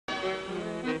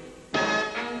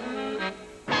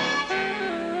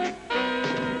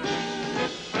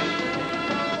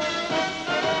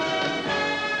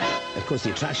Of course,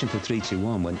 the attraction for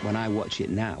 321, when I watch it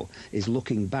now, is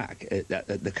looking back at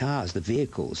the cars, the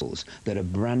vehicles that are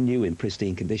brand new in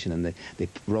pristine condition, and they've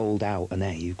rolled out, and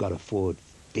there you've got a Ford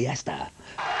Fiesta.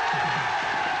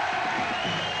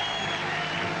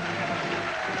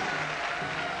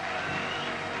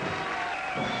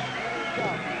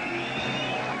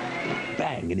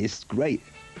 Bang, and it's great.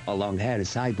 Long hair and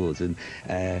sideboards and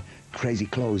crazy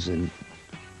clothes, and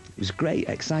it was a great,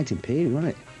 exciting period,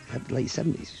 wasn't it? Late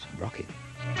 70s, rocking.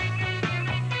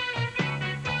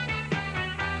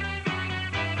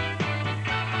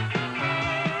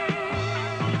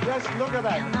 Just look at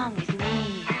that. Come on with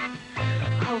me.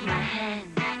 Hold my hand.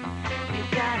 You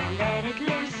gotta let it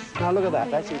loose. Now look at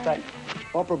that. That's in fact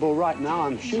operable right now.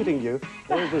 I'm shooting you.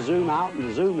 There's the zoom out and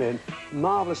the zoom in.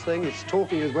 Marvellous thing. It's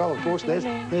talking as well, of course. There's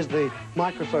the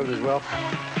microphone as well.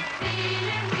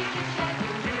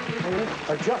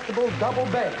 Adjustable double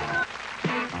bed.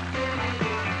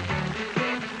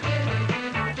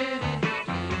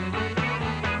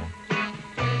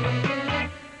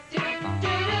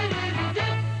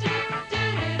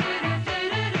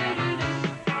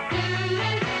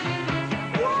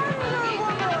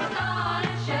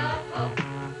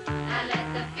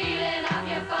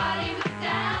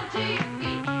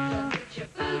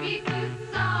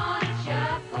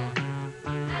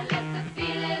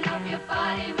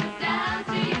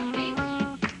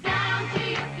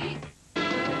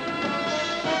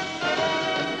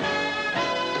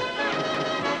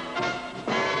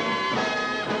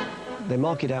 They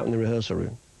mark it out in the rehearsal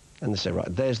room, and they say, right,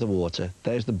 there's the water,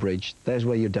 there's the bridge, there's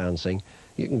where you're dancing,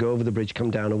 you can go over the bridge, come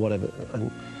down or whatever,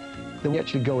 and then we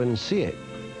actually go in and see it,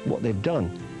 what they've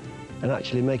done, and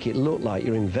actually make it look like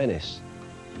you're in Venice.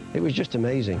 It was just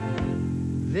amazing.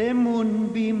 The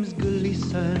moonbeams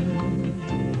glisten,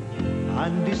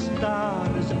 and the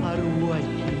stars are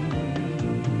watching.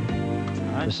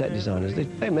 The set designers,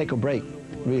 they make or break,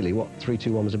 really, what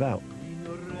 321 was about.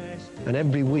 And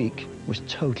every week was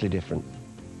totally different.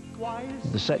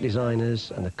 The set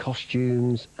designers and the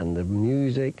costumes and the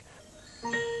music.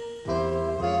 Give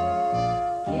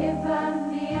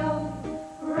them the old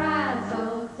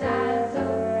razzle dazzle.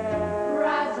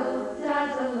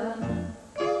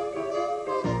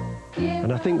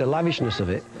 And I think the lavishness of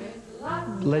it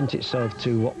lent itself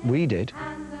to what we did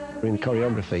in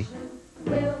choreography,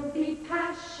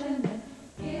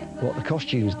 what the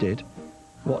costumes did,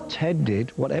 what Ted did,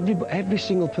 what every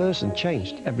single person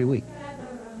changed every week.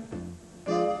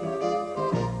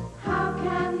 How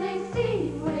can they see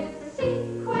with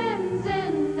sequins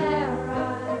in their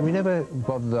eyes? We never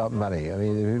bothered about money. I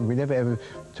mean, we never ever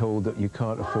told that you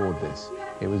can't afford this.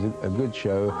 It was a good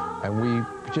show, and we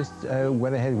just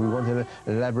went ahead. We wanted an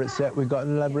elaborate set. We got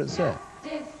an elaborate set.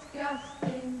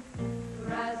 Disgusting,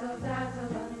 razzle dazzle,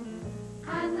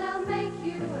 and they'll make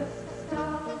you a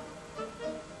star.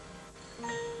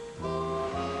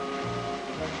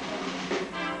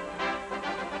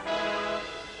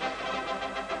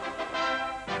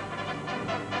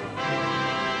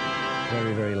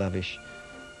 Very, very lavish,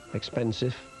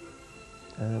 expensive,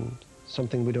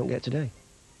 something we don't get today.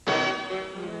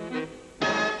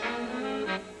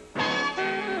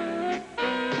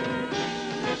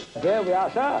 There we are,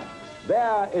 sir.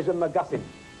 There is a MacGuffin.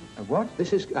 A what?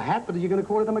 This is a hat, but you're going to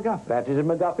call it a MacGuffin? That is a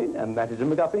MacGuffin, and that is a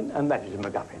MacGuffin, and that is a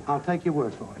MacGuffin. I'll take your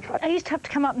word for it. I used to have to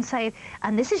come up and say,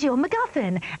 and this is your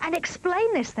MacGuffin, and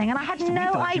explain this thing, and I had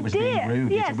no idea. It was being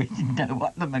rude. Yes. We didn't know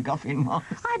what the MacGuffin was.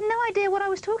 I had no idea what I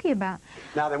was talking about.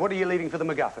 Now then, what are you leaving for the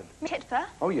MacGuffin? Tit for?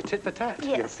 Oh, your tit for tat.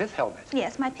 Yes. Your pith helmet.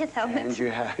 Yes, my pith helmet. And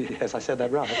you have, yes, I said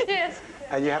that right. Yes.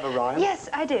 And you have a rhyme? Yes,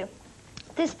 I do.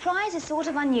 This prize is sort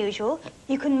of unusual.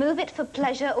 You can move it for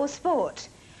pleasure or sport.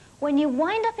 When you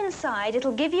wind up inside,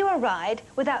 it'll give you a ride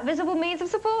without visible means of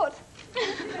support.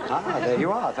 Ah, there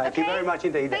you are. Thank you very much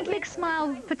indeed. Thank you. Big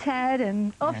smile for Ted,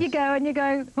 and off you go, and you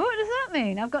go, what does that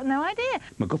mean? I've got no idea.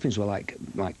 MacGuffins were like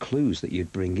clues that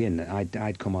you'd bring in.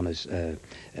 I'd come on as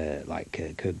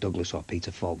Kirk Douglas or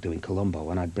Peter Falk doing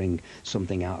Columbo, and I'd bring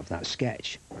something out of that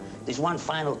sketch. There's one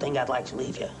final thing I'd like to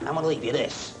leave you. I'm going to leave you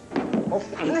this.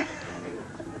 Oh.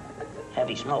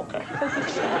 Heavy smoker.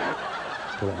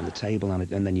 Put it on the table,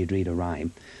 and then you'd read a rhyme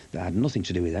that had nothing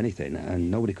to do with anything, and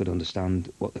nobody could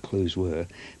understand what the clues were,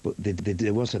 but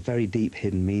there was a very deep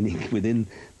hidden meaning within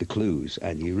the clues,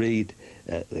 and you read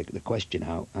the question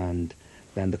out, and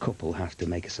then the couple have to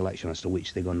make a selection as to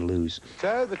which they're going to lose.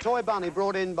 So, the toy bunny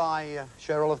brought in by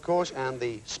Cheryl, of course, and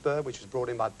the spur, which was brought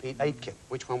in by Pete Aitken.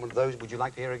 Which one of those would you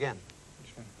like to hear again?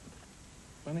 Which one?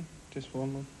 Bunny? Just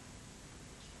one more?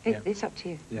 It's up to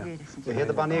you. Yeah. You You hear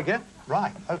the bunny again?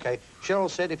 Right, OK. Cheryl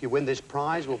said if you win this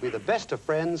prize, we'll be the best of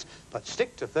friends, but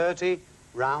stick to 30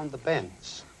 round the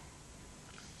bends.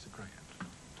 It's a greyhound.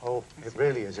 Oh, it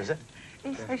really is it?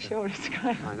 He's so sure it's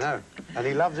great. I know. And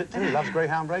he loves it too. He loves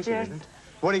greyhound racing, Yes. isn't he?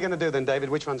 What are you going to do then, David?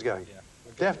 Which one's going?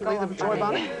 Definitely the toy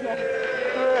bunny? Yeah.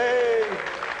 Hooray!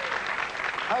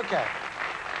 OK.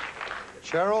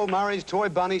 Cheryl Murray's toy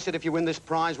bunny said if you win this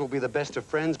prize, we'll be the best of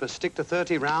friends, but stick to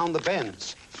 30 round the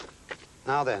bends.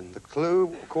 Now then, the clue,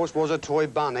 of course, was a toy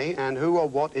bunny, and who or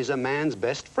what is a man's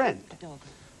best friend? A dog.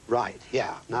 Right,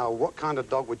 yeah. Now, what kind of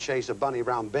dog would chase a bunny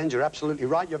round bends? You're absolutely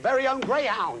right. Your very own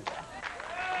greyhound.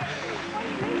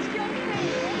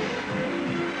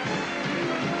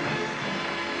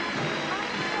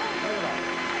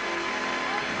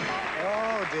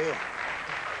 Oh, dear.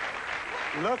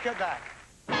 Look at that.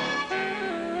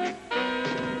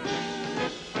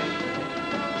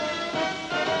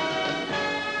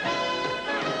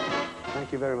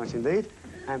 Thank you very much indeed.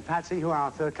 And Patsy, who are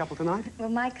our third couple tonight? Well,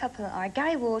 my couple are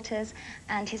Gary Waters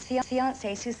and his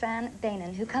fiancée, Suzanne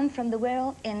Bainin, who come from the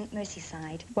Wirral in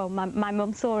Merseyside. Well, my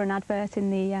mum saw an advert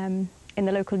in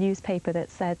the local newspaper that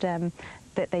said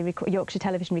that Yorkshire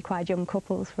Television required young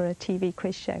couples for a TV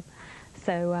quiz show.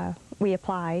 So we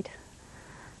applied,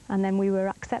 and then we were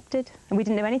accepted. And we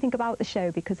didn't know anything about the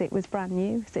show because it was brand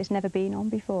new, so it's never been on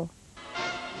before.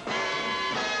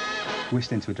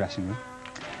 Whisked into a dressing room,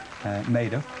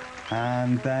 made up,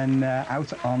 and then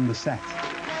out on the set.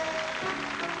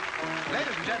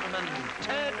 Ladies and gentlemen,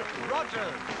 Ted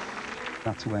Rogers.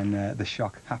 That's when the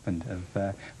shock happened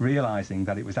of realising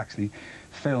that it was actually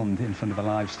filmed in front of a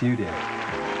live studio.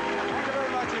 Thank you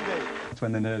very much indeed. That's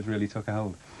when the nerves really took a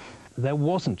hold. There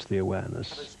wasn't the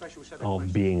awareness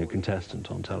of being a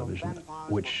contestant on television,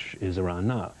 which is around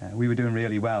now. We were doing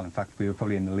really well. In fact, we were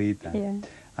probably in the lead then. Yeah.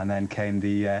 And then came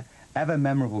the ever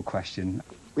memorable question.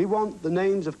 We want the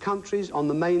names of countries on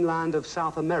the mainland of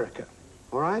South America,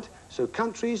 all right? So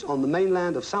countries on the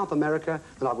mainland of South America,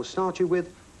 and I will start you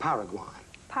with Paraguay.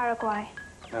 Paraguay.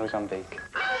 Mozambique.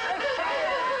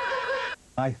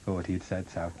 I thought he'd said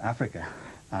South Africa,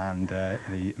 and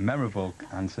the memorable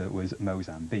answer was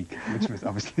Mozambique, which was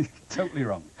obviously totally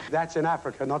wrong. That's in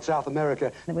Africa, not South America.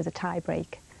 There was a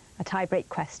tie-break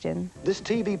question. This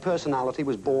TV personality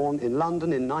was born in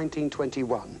London in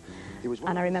 1921. He was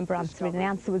And I remember answering, and the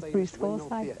answer was Bruce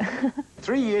Forsyth.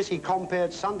 3 years he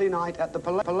compared Sunday night at the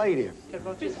Palladium.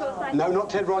 Bruce Forsyth? No, not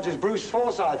Ted Rogers, Bruce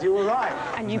Forsyth, you were right.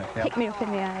 And you picked me up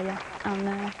in the air,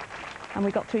 yeah. And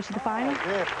we got through to the final.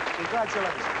 Yeah,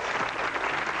 congratulations.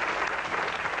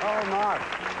 Oh, Mark.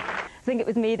 I think it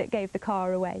was me that gave the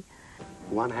car away.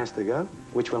 One has to go.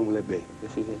 Which one will it be?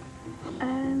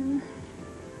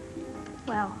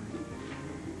 Well,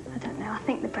 I don't know. I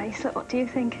think the bracelet. What do you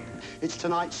think? It's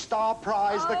tonight's star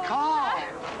prize, the car.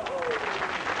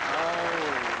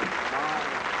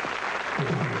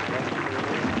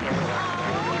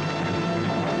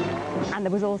 And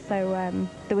there was also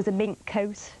there was a mink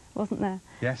coat, wasn't there?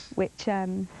 Yes. Which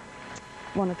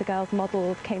one of the girls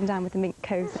modelled, came down with a mink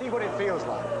coat. See what it feels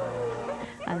like.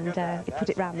 And he put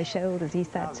it round my shoulders. He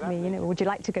said to me, you know, would you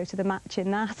like to go to the match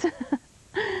in that?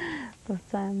 But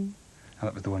and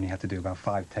that was the one you had to do about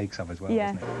 5 takes of as well,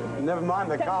 yeah. wasn't it? Never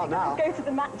mind the car now. Go to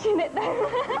the match in it then.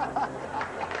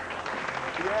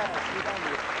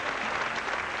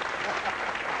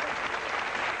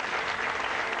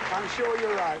 I'm sure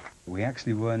you're right. We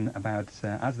actually won about,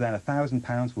 as then,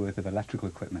 £1,000 worth of electrical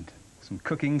equipment. Some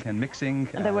cooking and mixing.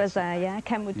 There was a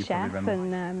Kenwood chef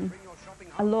and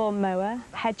a lawnmower,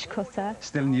 hedge cutter.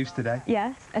 Still in use today.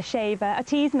 Yes, a shaver, a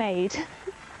teas maid.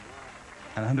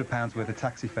 And £100 worth of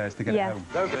taxi fares to get Yes. it home.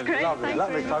 Those are lovely,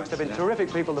 lovely folks. They've been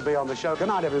terrific people to be on the show. Good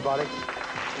night, everybody.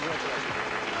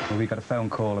 Well, we got a phone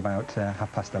call about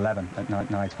 11:30 at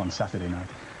night on Saturday night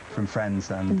from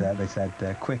friends, and they said,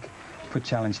 quick, put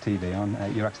Challenge TV on.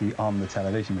 You're actually on the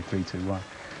television with 321.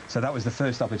 So that was the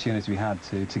first opportunity we had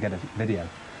to get a video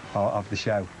of the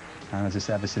show. And as I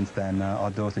said, ever since then,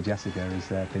 our daughter Jessica has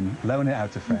been loaning it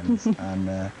out to friends,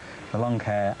 and the long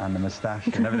hair and the moustache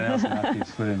and everything else in that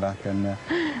keeps fluttering back, and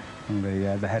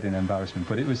the head in embarrassment.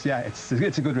 But it was, yeah, it's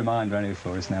a good reminder anyway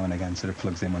for us now and again. Sort of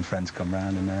plugs in when friends come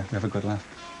round, and we have a good laugh.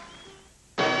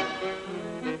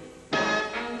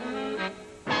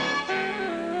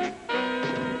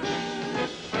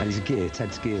 And his gear,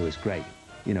 Ted's gear was great.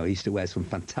 You know, he used to wear some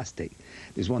fantastic.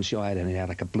 There's one show I had, and he had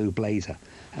like a blue blazer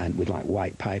and with like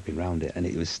white piping round it, and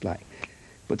it was like.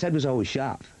 But Ted was always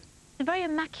sharp. A very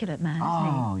immaculate man,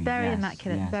 isn't he? Very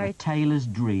immaculate, yes, very a tailor's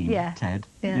dream, yeah. Ted.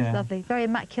 Yeah, Yeah. it's lovely. Very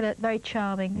immaculate, very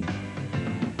charming.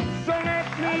 So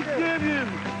let me give you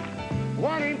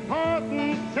one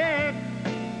important tip.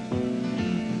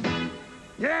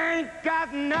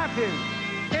 got nothing.